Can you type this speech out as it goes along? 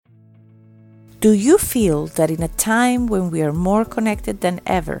Do you feel that in a time when we are more connected than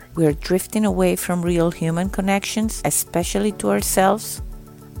ever, we are drifting away from real human connections, especially to ourselves?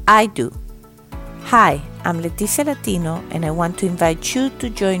 I do. Hi, I'm Leticia Latino, and I want to invite you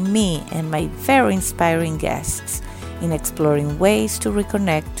to join me and my very inspiring guests in exploring ways to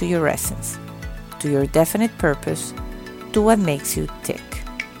reconnect to your essence, to your definite purpose, to what makes you tick.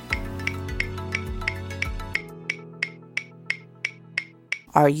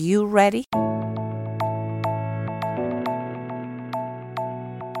 Are you ready?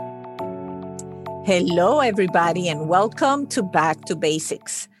 Hello, everybody, and welcome to Back to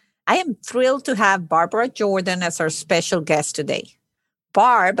Basics. I am thrilled to have Barbara Jordan as our special guest today.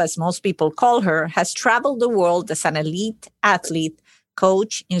 Barb, as most people call her, has traveled the world as an elite athlete,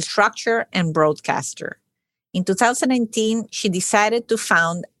 coach, instructor, and broadcaster. In 2019, she decided to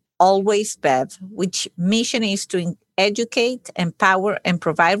found Always Bev, which mission is to educate, empower, and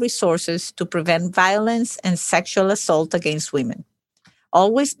provide resources to prevent violence and sexual assault against women.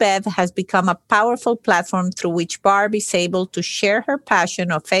 Always Bev has become a powerful platform through which Barb is able to share her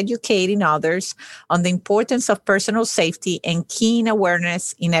passion of educating others on the importance of personal safety and keen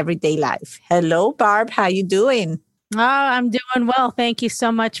awareness in everyday life. Hello, Barb. How you doing? Oh, I'm doing well. Thank you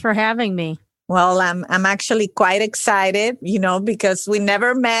so much for having me. Well, I'm actually quite excited, because we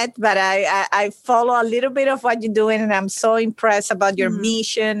never met, but I follow a little bit of what you're doing, and I'm so impressed about your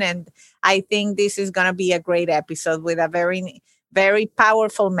mission. And I think this is going to be a great episode with a very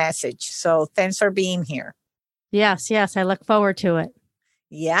powerful message. So thanks for being here. Yes. I look forward to it.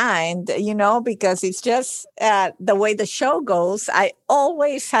 Yeah. And, because it's just the way the show goes, I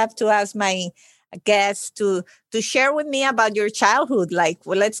always have to ask my guests to share with me about your childhood.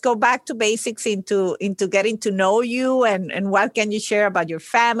 Let's go back to basics into getting to know you and what can you share about your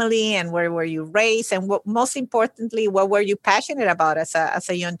family and where were you raised? And most importantly, what were you passionate about as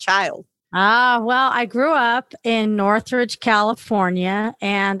a young child? Well, I grew up in Northridge, California,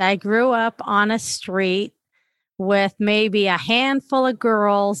 and I grew up on a street with maybe a handful of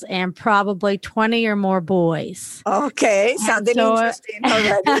girls and probably 20 or more boys. Okay, sounding interesting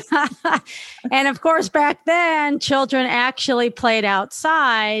already. And of course, back then, children actually played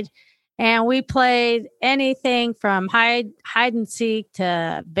outside, and we played anything from hide and seek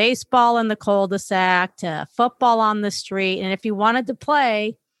to baseball in the cul-de-sac to football on the street. And if you wanted to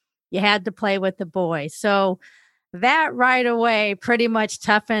play, you had to play with the boys. So that right away pretty much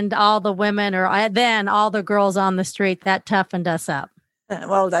toughened all the women or then all the girls on the street. That toughened us up.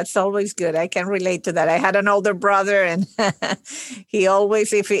 Well, that's always good. I can relate to that. I had an older brother, and he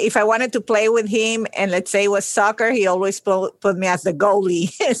always, if I wanted to play with him, and let's say it was soccer, he always put me as the goalie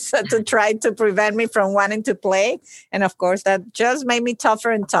so to try to prevent me from wanting to play. And of course, that just made me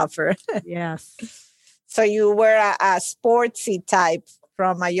tougher and tougher. Yes. So you were a sportsy type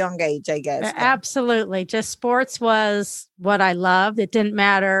from a young age, I guess. Absolutely. Just sports was what I loved. It didn't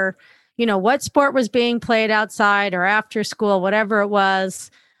matter, what sport was being played outside or after school, whatever it was.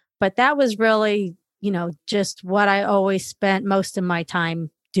 But that was really, just what I always spent most of my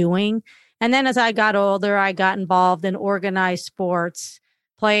time doing. And then as I got older, I got involved in organized sports,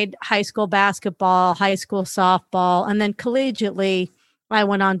 played high school basketball, high school softball, and then collegiately, I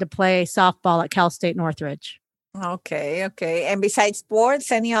went on to play softball at Cal State Northridge. Okay. And besides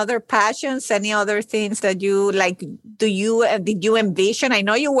sports, any other passions, any other things that you like? Did you envision? I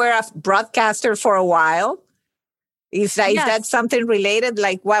know you were a broadcaster for a while. Is that something related?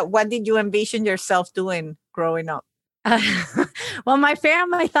 Like what did you envision yourself doing growing up? Well, my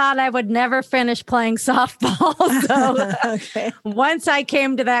family thought I would never finish playing softball. So once I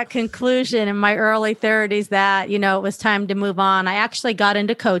came to that conclusion in my early 30s that, it was time to move on, I actually got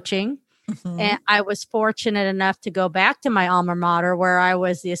into coaching. And I was fortunate enough to go back to my alma mater where I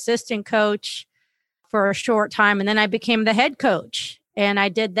was the assistant coach for a short time. And then I became the head coach. And I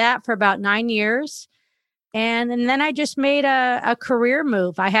did that for about 9 years. And then I just made a career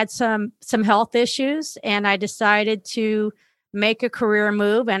move. I had some health issues and I decided to make a career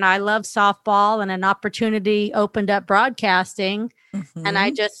move. And I love softball, and an opportunity opened up broadcasting. And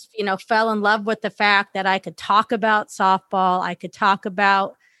I just, fell in love with the fact that I could talk about softball. I could talk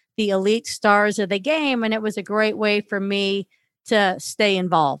about the elite stars of the game. And it was a great way for me to stay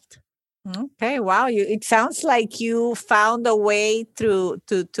involved. Okay. Wow. It sounds like you found a way to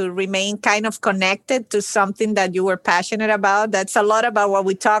remain kind of connected to something that you were passionate about. That's a lot about what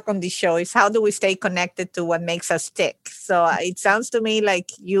we talk on this show, is how do we stay connected to what makes us tick. So it sounds to me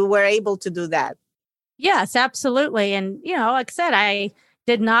like you were able to do that. Yes, absolutely. And, like I said, I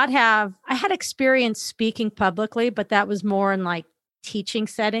had experience speaking publicly, but that was more in like teaching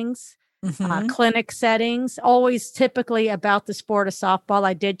settings. Mm-hmm. clinic settings, always typically about the sport of softball.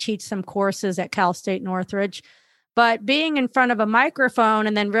 I did teach some courses at Cal State Northridge, but being in front of a microphone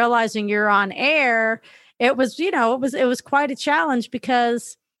and then realizing you're on air, it was, it was quite a challenge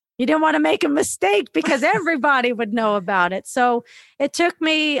because you didn't want to make a mistake because everybody would know about it. So it took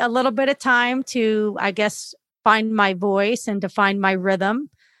me a little bit of time to, I guess, find my voice and to find my rhythm.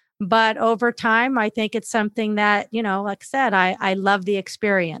 But over time, I think it's something that, like I said, I love the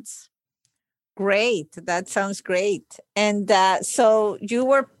experience. Great. That sounds great. And so you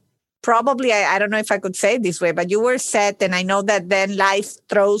were probably, I don't know if I could say it this way, but you were set. And I know that then life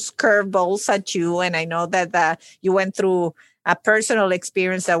throws curveballs at you. And I know that you went through a personal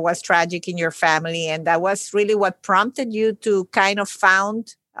experience that was tragic in your family. And that was really what prompted you to kind of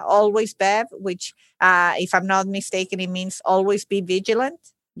found Always Bev, which, if I'm not mistaken, it means always be vigilant.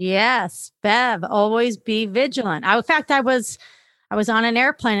 Yes, Bev, always be vigilant. In fact, I was on an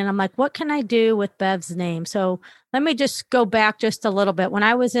airplane and I'm like, what can I do with Bev's name? So let me just go back just a little bit. When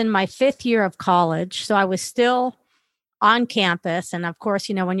I was in my 5th year of college, so I was still on campus. And of course,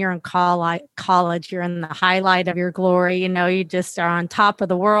 when you're in college, you're in the highlight of your glory, you just are on top of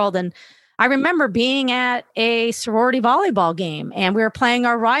the world. And I remember being at a sorority volleyball game and we were playing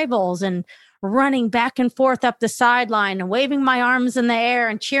our rivals and running back and forth up the sideline and waving my arms in the air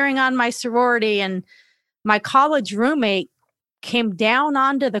and cheering on my sorority. And my college roommate came down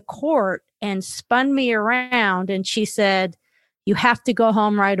onto the court and spun me around. And she said, you have to go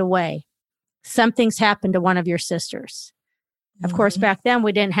home right away. Something's happened to one of your sisters. Of course, back then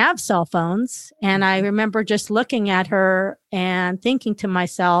we didn't have cell phones. And I remember just looking at her and thinking to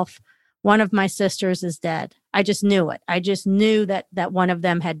myself, one of my sisters is dead. I just knew it. I just knew that one of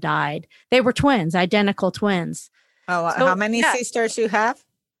them had died. They were twins, identical twins. Oh, so, how many sisters you have?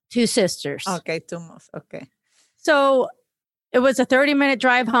 2 sisters. Okay, 2 more. Okay. So it was a 30-minute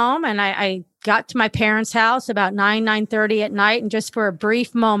drive home, and I got to my parents' house about 9:30 at night. And just for a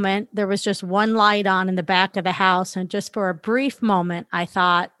brief moment, there was just one light on in the back of the house. And just for a brief moment, I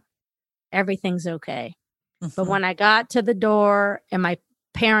thought, everything's okay. Mm-hmm. But when I got to the door and my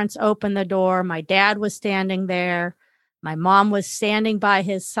parents opened the door, my dad was standing there. My mom was standing by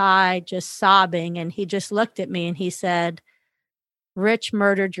his side, just sobbing. And he just looked at me and he said, Rich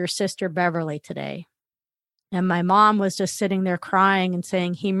murdered your sister Beverly today. And my mom was just sitting there crying and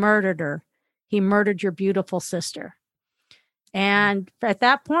saying, he murdered her. He murdered your beautiful sister. And at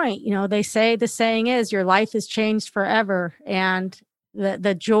that point, they say the saying is your life is changed forever. And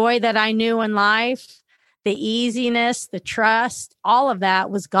the joy that I knew in life, the easiness, the trust, all of that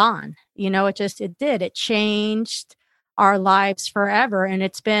was gone. It changed our lives forever. And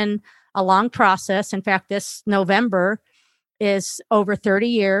it's been a long process. In fact, this November is over 30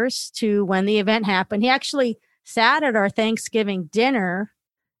 years to when the event happened. He actually sat at our Thanksgiving dinner,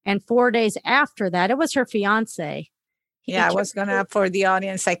 and 4 days after that, it was her fiance. I was going to, for the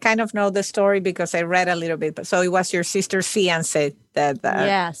audience, I kind of know the story because I read a little bit. But so it was your sister's fiance that.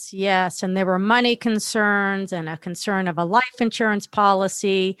 Yes. And there were money concerns and a concern of a life insurance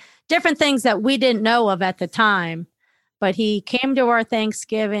policy, different things that we didn't know of at the time. But he came to our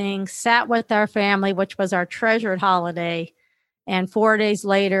Thanksgiving, sat with our family, which was our treasured holiday. And 4 days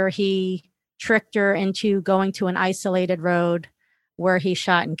later, he tricked her into going to an isolated road where he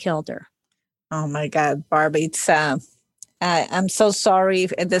shot and killed her. Oh, my God, Barbie, it's... I'm so sorry.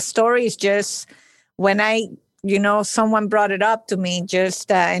 The story is just when someone brought it up to me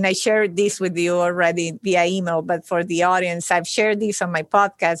and I shared this with you already via email, but for the audience, I've shared this on my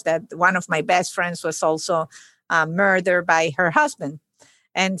podcast that one of my best friends was also murdered by her husband.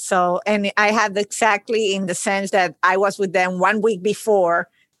 And I had exactly in the sense that I was with them 1 week before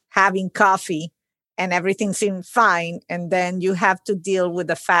having coffee and everything seemed fine. And then you have to deal with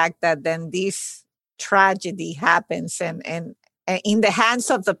the fact that then this tragedy happens and in the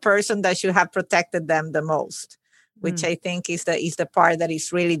hands of the person that should have protected them the most, which I think is the part that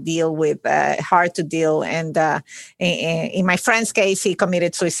is really hard to deal. And in my friend's case, he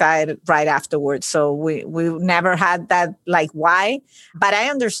committed suicide right afterwards. So we never had that, like, why? But I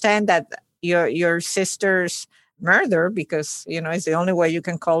understand that your sister's murder, because, it's the only way you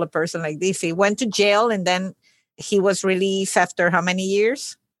can call a person like this. He went to jail and then he was released after how many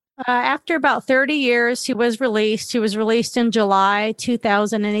years? After about 30 years, he was released. He was released in July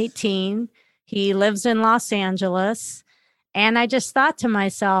 2018. He lives in Los Angeles. And I just thought to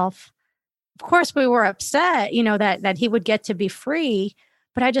myself, of course, we were upset, that he would get to be free.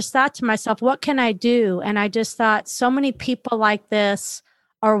 But I just thought to myself, what can I do? And I just thought so many people like this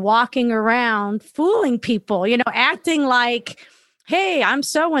are walking around fooling people, acting like, hey, I'm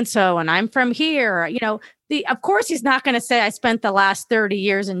so-and-so and I'm from here. of course, he's not going to say, I spent the last 30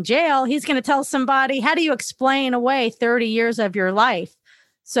 years in jail. He's going to tell somebody, how do you explain away 30 years of your life?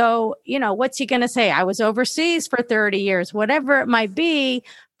 So, what's he going to say? I was overseas for 30 years, whatever it might be.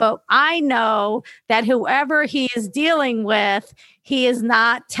 But I know that whoever he is dealing with, he is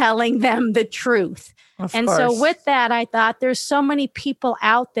not telling them the truth. Of and course. So with that, I thought there's so many people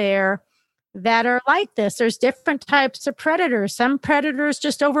out there that are like this. There's different types of predators. Some predators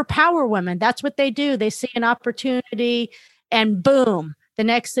just overpower women. That's what they do. They see an opportunity and boom, the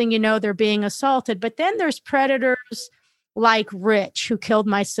next thing you know, they're being assaulted. But then there's predators like Rich, who killed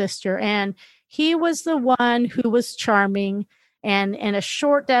my sister. And he was the one who was charming. And in a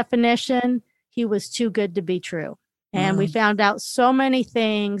short definition, he was too good to be true. And we found out so many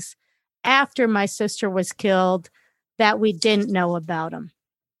things after my sister was killed that we didn't know about him.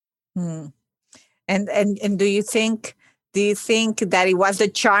 And do you think that it was the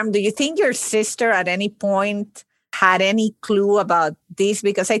charm? Do you think your sister at any point had any clue about this?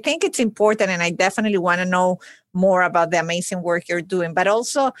 Because I think it's important, and I definitely want to know more about the amazing work you're doing. But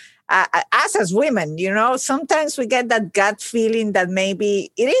also, us as women, sometimes we get that gut feeling that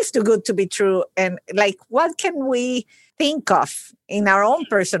maybe it is too good to be true. And like, what can we think of in our own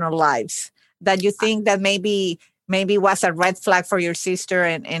personal lives that you think that maybe was a red flag for your sister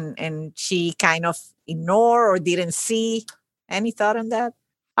and she kind of ignored or didn't see? Any thought on that?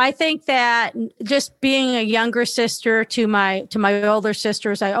 I think that just being a younger sister to my older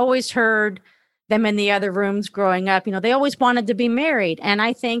sisters, I always heard them in the other rooms growing up. They always wanted to be married. And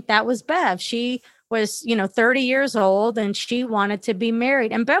I think that was Bev. She was, 30 years old and she wanted to be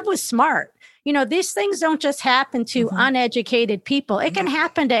married. And Bev was smart. These things don't just happen to uneducated people. It can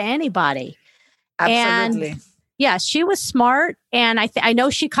happen to anybody. Absolutely. And yeah, she was smart. And I know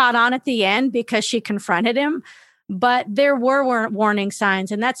she caught on at the end because she confronted him. But there were warning signs.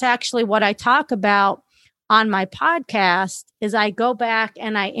 And that's actually what I talk about on my podcast is I go back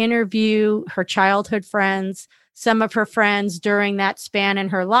and I interview her childhood friends, some of her friends during that span in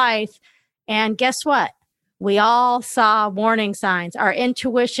her life. And guess what? We all saw warning signs. Our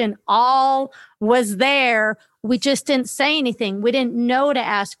intuition all was there. We just didn't say anything. We didn't know to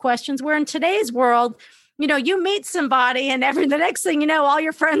ask questions. Where in today's world, you meet somebody and the next thing you know, all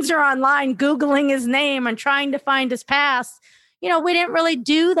your friends are online Googling his name and trying to find his past. We didn't really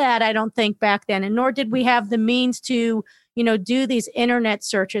do that, I don't think, back then. And nor did we have the means to, do these internet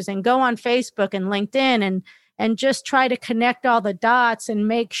searches and go on Facebook and LinkedIn and just try to connect all the dots and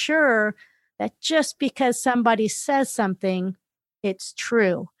make sure that just because somebody says something, it's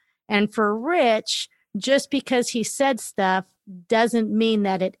true. And for Rich, just because he said stuff doesn't mean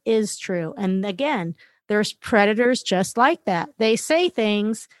that it is true. And again, there's predators just like that. They say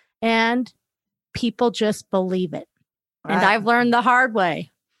things and people just believe it. Right. And I've learned the hard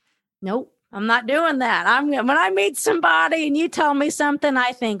way. Nope, I'm not doing that. When I meet somebody and you tell me something,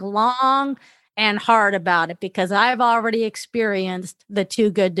 I think long and hard about it because I've already experienced the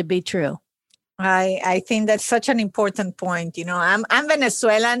too good to be true. I think that's such an important point. I'm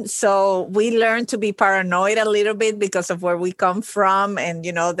Venezuelan, so we learn to be paranoid a little bit because of where we come from. And,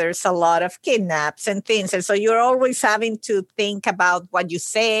 there's a lot of kidnaps and things. And so you're always having to think about what you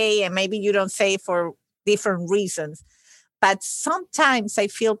say, and maybe you don't say for different reasons. But sometimes I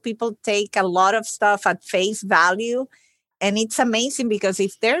feel people take a lot of stuff at face value. And it's amazing because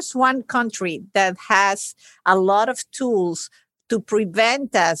if there's one country that has a lot of tools to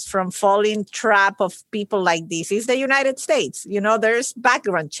prevent us from falling trap of people like this is the United States. There's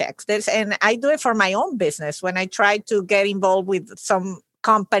background checks. And I do it for my own business when I try to get involved with some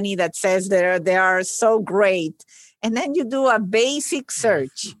company that says they are so great. And then you do a basic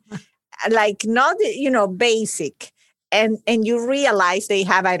search, like not, basic. And you realize they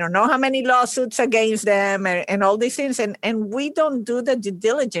have, I don't know how many lawsuits against them and all these things. And we don't do the due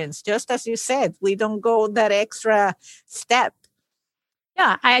diligence, just as you said, we don't go that extra step.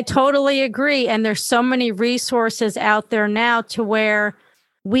 Yeah, I totally agree. And there's so many resources out there now to where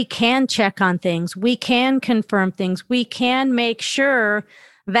we can check on things. We can confirm things. We can make sure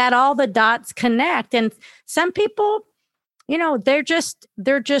that all the dots connect. And some people, they're just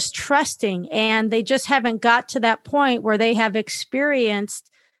trusting and they just haven't got to that point where they have experienced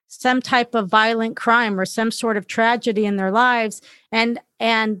some type of violent crime or some sort of tragedy in their lives. And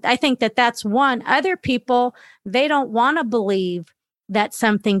I think that that's one. Other people, they don't want to believe that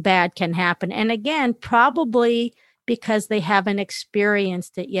something bad can happen. And again, probably because they haven't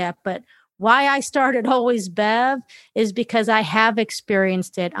experienced it yet. But why I started Always Bev is because I have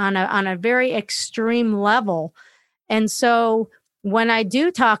experienced it on a very extreme level. And so when I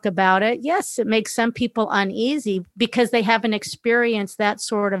do talk about it, yes, it makes some people uneasy because they haven't experienced that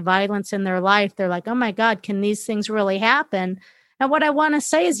sort of violence in their life. They're like, oh my God, can these things really happen? And what I want to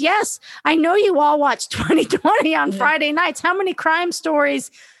say is, yes, I know you all watch 2020 on Friday nights. How many crime stories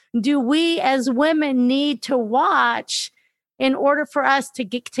do we as women need to watch in order for us to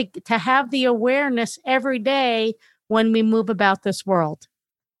get to have the awareness every day when we move about this world?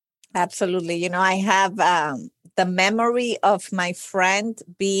 Absolutely. I have the memory of my friend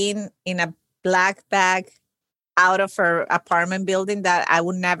being in a black bag out of her apartment building that I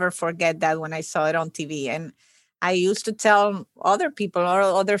would never forget that when I saw it on TV. And I used to tell other people or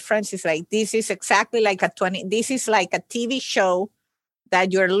other friends, it's like, this is exactly like this is like a TV show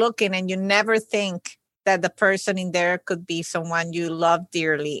that you're looking and you never think that the person in there could be someone you love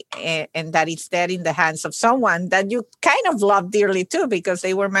dearly, and that it's dead in the hands of someone that you kind of love dearly too, because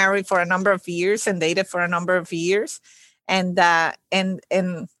they were married for a number of years and dated for a number of years. And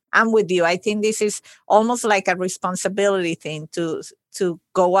I'm with you. I think this is almost like a responsibility thing to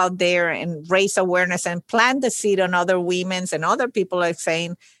go out there and raise awareness and plant the seed on other women's and other people, like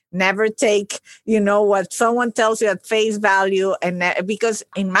saying, never take, what someone tells you at face value. And because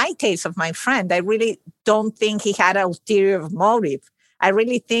in my case of my friend, I really don't think he had an ulterior motive. I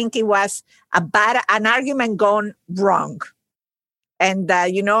really think it was an argument gone wrong. And,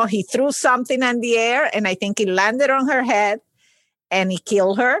 he threw something in the air and I think it landed on her head and he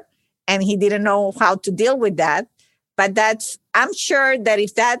killed her, and he didn't know how to deal with that. But I'm sure that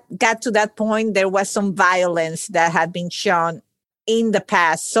if that got to that point, there was some violence that had been shown in the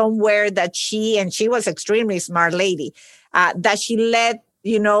past somewhere that she was extremely smart lady, that she let,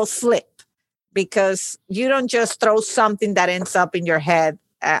 slip, because you don't just throw something that ends up in your head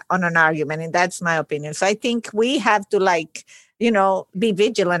on an argument. And that's my opinion. So I think we have to be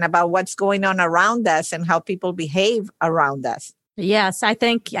vigilant about what's going on around us and how people behave around us. Yes, I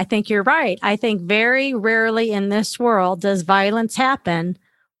think you're right. I think very rarely in this world does violence happen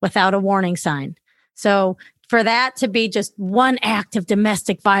without a warning sign. So for that to be just one act of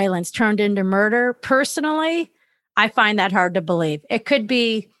domestic violence turned into murder, personally, I find that hard to believe. It could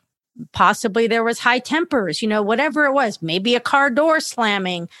be possibly there was high tempers, whatever it was, maybe a car door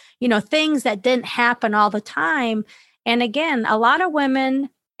slamming, things that didn't happen all the time. And again, a lot of women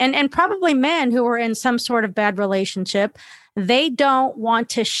and probably men who were in some sort of bad relationship, they don't want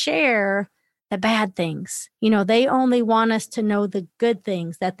to share the bad things. They only want us to know the good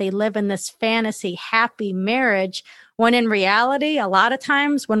things, that they live in this fantasy, happy marriage, when in reality, a lot of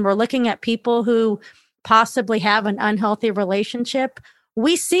times when we're looking at people who possibly have an unhealthy relationship,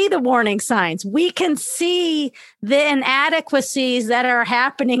 we see the warning signs. We can see the inadequacies that are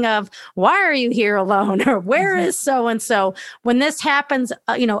happening of, why are you here alone? Or where is so-and-so? When this happens,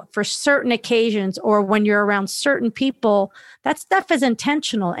 for certain occasions, or when you're around certain people, that stuff is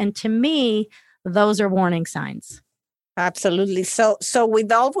intentional. And to me, those are warning signs. Absolutely. So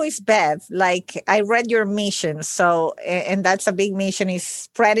with Always Bev, like I read your mission. So, and that's a big mission, is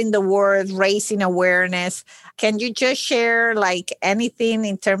spreading the word, raising awareness. Can you just share like anything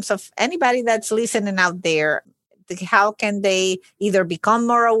in terms of anybody that's listening out there? How can they either become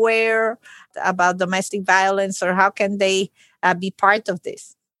more aware about domestic violence, or how can they be part of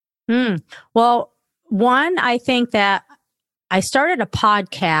this? Well, one, I think that I started a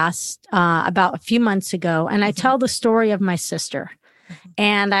podcast about a few months ago, and I tell the story of my sister.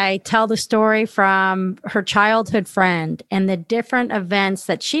 And I tell the story from her childhood friend and the different events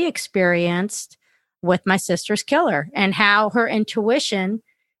that she experienced with my sister's killer, and how her intuition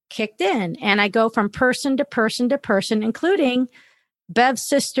kicked in. And I go from person to person to person, including Bev's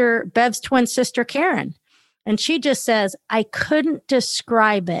twin sister, Karen. And she just says, I couldn't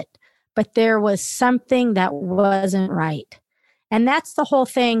describe it, but there was something that wasn't right. And that's the whole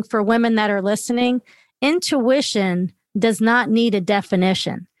thing for women that are listening. Intuition does not need a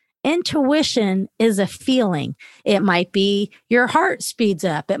definition. Intuition is a feeling. It might be your heart speeds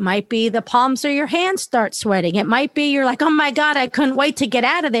up. It might be the palms of your hands start sweating. It might be you're like, oh my God, I couldn't wait to get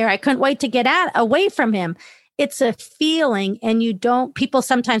out of there. I couldn't wait to get away from him. It's a feeling. And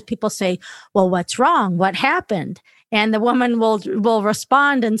sometimes people say, well, what's wrong? What happened? And the woman will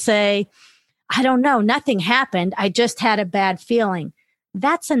respond and say, I don't know. Nothing happened. I just had a bad feeling.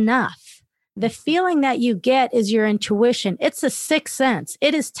 That's enough. The feeling that you get is your intuition. It's a sixth sense.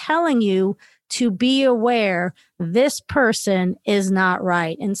 It is telling you to be aware this person is not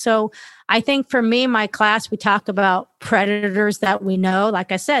right. And so I think for me, my class, we talk about predators that we know,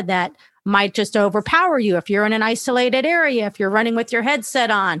 like I said, that might just overpower you. If you're in an isolated area, if you're running with your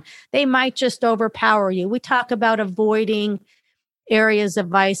headset on, they might just overpower you. We talk about avoiding areas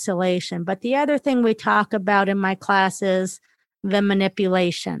of isolation. But the other thing we talk about in my class is the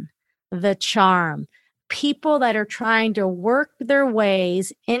manipulation, the charm, people that are trying to work their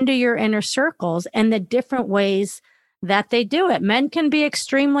ways into your inner circles and the different ways that they do it. Men can be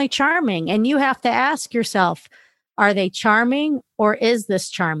extremely charming, and you have to ask yourself, are they charming or is this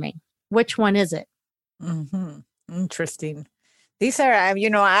charming? Which one is it? Mm-hmm. Interesting. These are, I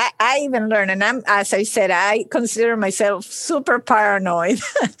even learned, and as I said, I consider myself super paranoid.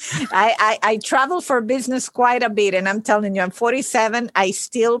 I travel for business quite a bit, and I'm telling you, I'm 47. I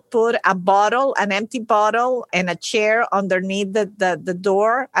still put an empty bottle and a chair underneath the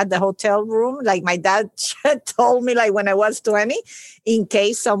door at the hotel room. Like my dad told me, like when I was 20, in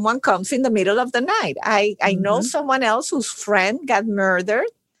case someone comes in the middle of the night. I know someone else whose friend got murdered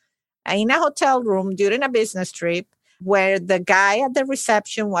in a hotel room during a business trip, where the guy at the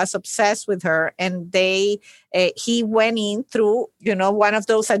reception was obsessed with her, and he went in through, one of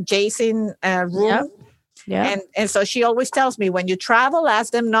those adjacent rooms. Yep. And so she always tells me, when you travel,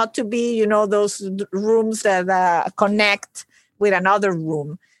 ask them not to be, those rooms that connect with another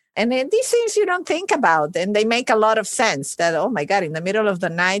room. And then these things you don't think about, and they make a lot of sense that, oh my God, in the middle of the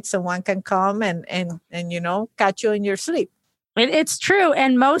night, someone can come and catch you in your sleep. It's true.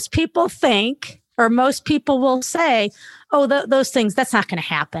 And most people think, or most people will say, oh, those things, that's not going to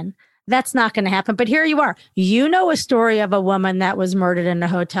happen. That's not going to happen. But here you are. You know a story of a woman that was murdered in a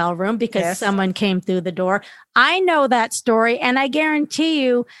hotel room because someone came through the door. I know that story, and I guarantee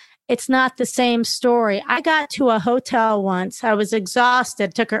you it's not the same story. I got to a hotel once. I was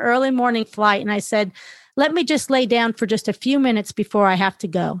exhausted, took an early morning flight, and I said, let me just lay down for just a few minutes before I have to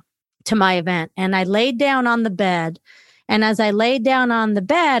go to my event. And I laid down on the bed. And as I laid down on the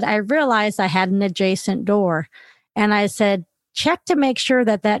bed, I realized I had an adjacent door. And I said, check to make sure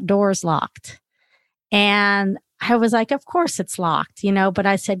that door is locked. And I was like, of course it's locked, but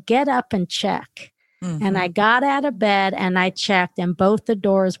I said, get up and check. Mm-hmm. And I got out of bed and I checked, and both the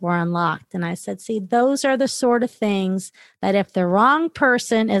doors were unlocked. And I said, see, those are the sort of things that if the wrong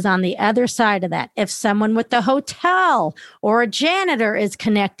person is on the other side of that, if someone with the hotel or a janitor is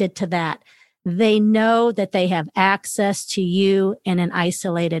connected to that, they know that they have access to you in an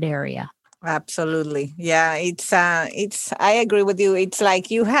isolated area. Absolutely. Yeah, I agree with you. It's like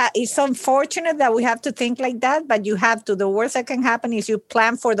it's unfortunate that we have to think like that, but you have to. The worst that can happen is you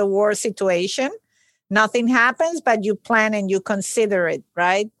plan for the worst situation. Nothing happens, but you plan and you consider it,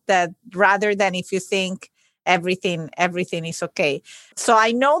 right? That rather than if you think everything is okay. So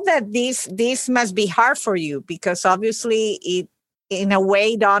I know that this must be hard for you, because obviously it, in a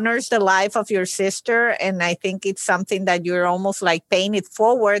way, it honors the life of your sister. And I think it's something that you're almost like paying it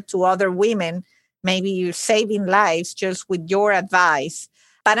forward to other women. Maybe you're saving lives just with your advice.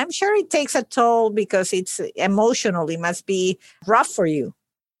 But I'm sure it takes a toll, because it's emotionally must be rough for you.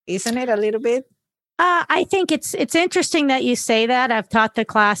 Isn't it a little bit? I think it's interesting that you say that. I've taught the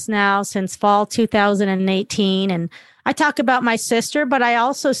class now since fall 2018, and I talk about my sister, but I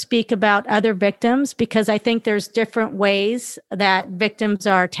also speak about other victims, because I think there's different ways that victims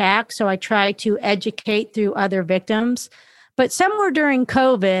are attacked. So I try to educate through other victims. But somewhere during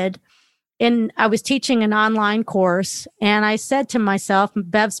COVID, I was teaching an online course, and I said to myself,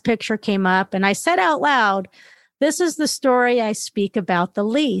 Bev's picture came up, and I said out loud, this is the story I speak about the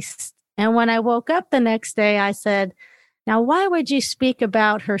least. And when I woke up the next day, I said, now, why would you speak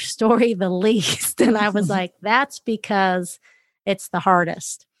about her story the least? And I was like, that's because it's the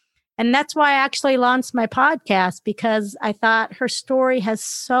hardest. And that's why I actually launched my podcast, because I thought her story has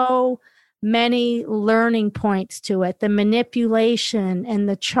so many learning points to it. The manipulation and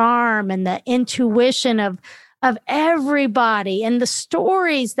the charm and the intuition of everybody, and the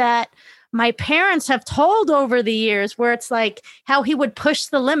stories that my parents have told over the years, where it's like how he would push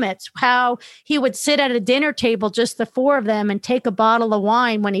the limits, how he would sit at a dinner table, just the four of them, and take a bottle of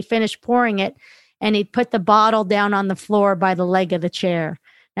wine when he finished pouring it, and he'd put the bottle down on the floor by the leg of the chair.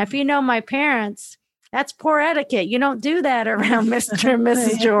 Now, if you know my parents, that's poor etiquette. You don't do that around Mr. and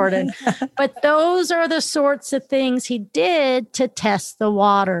Mrs. Jordan. But those are the sorts of things he did to test the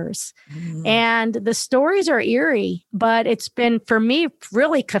waters. Mm. And the stories are eerie, but it's been, for me,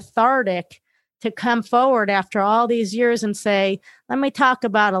 really cathartic to come forward after all these years and say, let me talk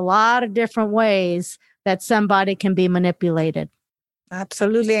about a lot of different ways that somebody can be manipulated.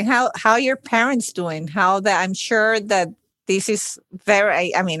 Absolutely. And how are your parents doing? I'm sure that this is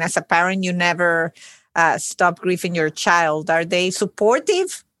as a parent, you never stop grieving your child. Are they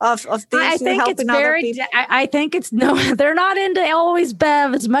supportive of this? I think it's very, I think it's, no, they're not into Always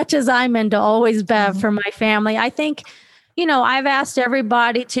Bev as much as I'm into Always Bev for my family. I think, I've asked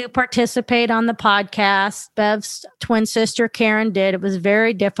everybody to participate on the podcast. Bev's twin sister, Karen, did. It was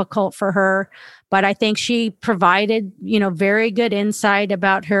very difficult for her, But I think she provided, very good insight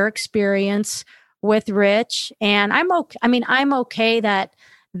about her experience with Rich. And I'm okay. I mean, I'm okay that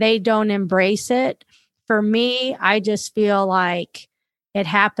they don't embrace it. For me, I just feel like it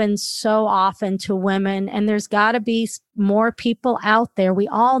happens so often to women, and there's got to be more people out there. We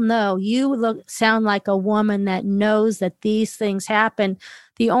all know you sound like a woman that knows that these things happen.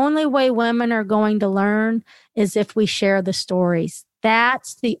 The only way women are going to learn is if we share the stories.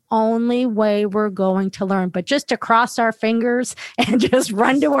 That's the only way we're going to learn. But just to cross our fingers and just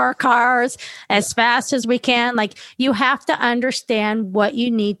run to our cars as fast as we can, like, you have to understand what you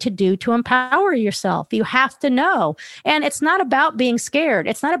need to do to empower yourself. You have to know. And it's not about being scared.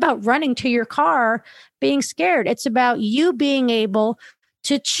 It's not about running to your car being scared. It's about you being able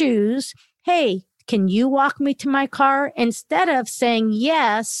to choose, hey, can you walk me to my car? Instead of saying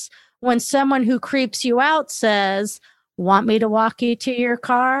yes when someone who creeps you out says, want me to walk you to your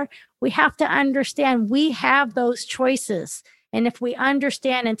car? We have to understand we have those choices. And if we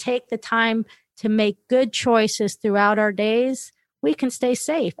understand and take the time to make good choices throughout our days, we can stay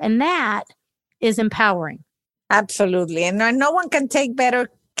safe. And that is empowering. Absolutely. And no one can take better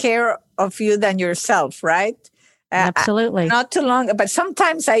care of you than yourself, right? Absolutely. Not too long, but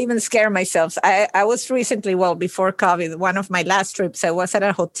sometimes I even scare myself. I was recently, before COVID, one of my last trips, I was at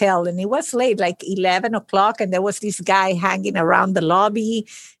a hotel and it was late, like 11 o'clock. And there was this guy hanging around the lobby.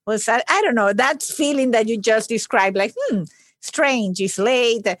 I don't know, that feeling that you just described, like, strange, it's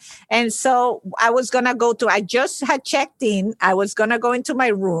late. And so I just had checked in. I was going to go into my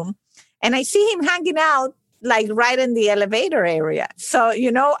room and I see him hanging out like right in the elevator area. So,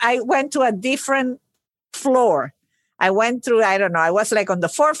 I went to a different floor. I went through, I don't know, I was like on the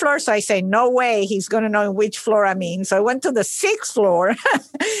 4th floor. So I say, no way he's going to know which floor I'm in. So I went to the 6th floor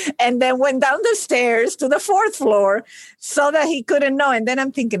and then went down the stairs to the 4th floor so that he couldn't know. And then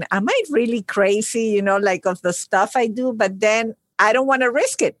I'm thinking, am I really crazy, like of the stuff I do? But then I don't want to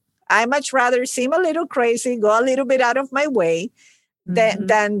risk it. I much rather seem a little crazy, go a little bit out of my way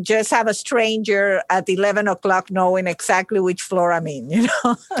than just have a stranger at 11 o'clock knowing exactly which floor I'm in,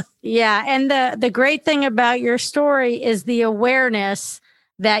 Yeah. And the great thing about your story is the awareness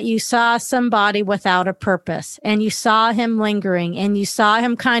that you saw somebody without a purpose and you saw him lingering and you saw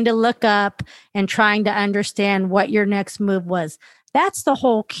him kind of look up and trying to understand what your next move was. That's the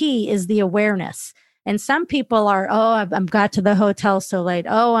whole key, is the awareness. And some people are, I've got to the hotel so late.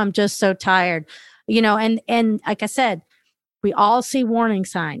 Oh, I'm just so tired, and like I said, we all see warning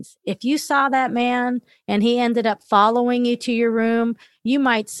signs. If you saw that man and he ended up following you to your room, you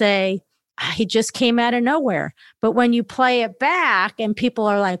might say, he just came out of nowhere. But when you play it back and people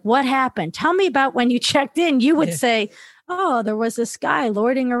are like, what happened? Tell me about when you checked in. You would say, oh, there was this guy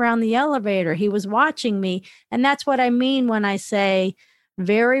loitering around the elevator. He was watching me. And that's what I mean when I say,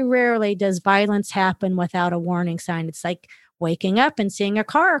 very rarely does violence happen without a warning sign. It's like waking up and seeing a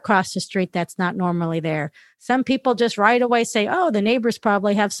car across the street that's not normally there. Some people just right away say, oh, the neighbors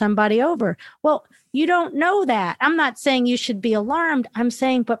probably have somebody over. Well, you don't know that. I'm not saying you should be alarmed. I'm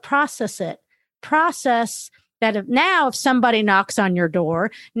saying, but process it. Process that if somebody knocks on your door,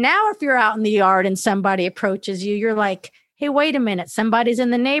 now if you're out in the yard and somebody approaches you, you're like, hey, wait a minute, somebody's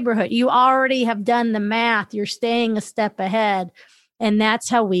in the neighborhood. You already have done the math. You're staying a step ahead. And that's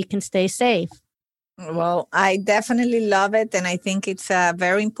how we can stay safe. Well, I definitely love it. And I think it's a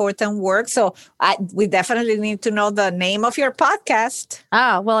very important work. So we definitely need to know the name of your podcast.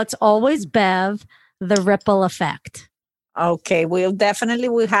 Well, it's Always Bev, The Ripple Effect. Okay, we'll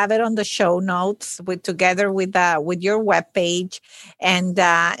have it on the show notes together with your webpage. And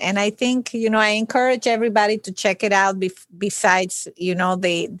I think, I encourage everybody to check it out besides,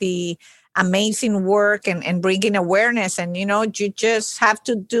 the amazing work and bringing awareness. And, we have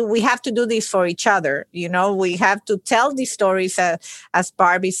to do this for each other. We have to tell these stories, as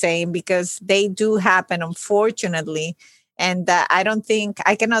Barbie's saying, because they do happen, unfortunately. And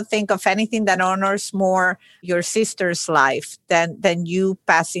I cannot think of anything that honors more your sister's life than you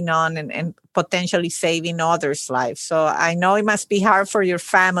passing on and potentially saving others' lives. So I know it must be hard for your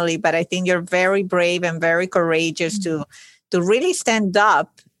family, but I think you're very brave and very courageous to really stand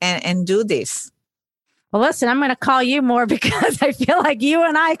up and do this. Well, listen, I'm going to call you more because I feel like you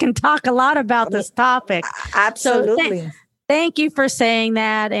and I can talk a lot about this topic. Absolutely. So thank you for saying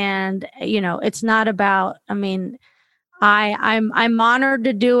that. And, it's not about, I'm honored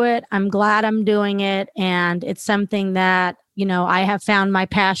to do it. I'm glad I'm doing it. And it's something that, I have found my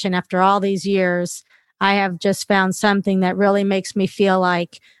passion after all these years. I have just found something that really makes me feel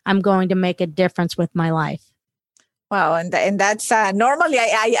like I'm going to make a difference with my life. Wow, and that's normally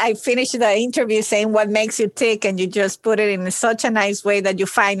I finish the interview saying what makes you tick, and you just put it in such a nice way that you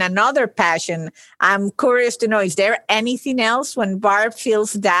find another passion. I'm curious to know: is there anything else when Barb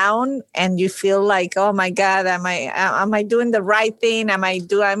feels down and you feel like, oh my God, am I doing the right thing?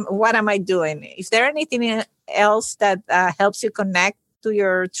 What am I doing? Is there anything else that helps you connect to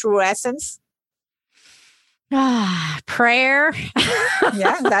your true essence? Prayer.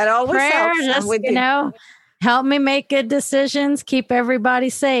 Yeah, that always Prayer, helps. I'm just, with you. help me make good decisions, keep everybody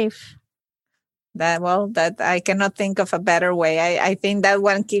safe. That I cannot think of a better way. I think that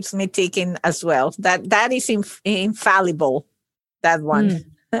one keeps me ticking as well. That is infallible. That one.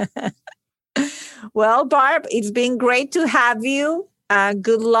 Well, Barb, it's been great to have you.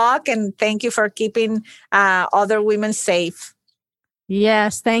 Good luck, and thank you for keeping other women safe.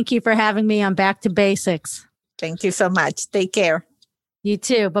 Yes, thank you for having me on Back to Basics. Thank you so much. Take care. You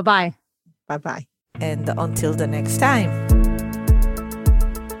too. Bye-bye. Bye bye. And until the next time.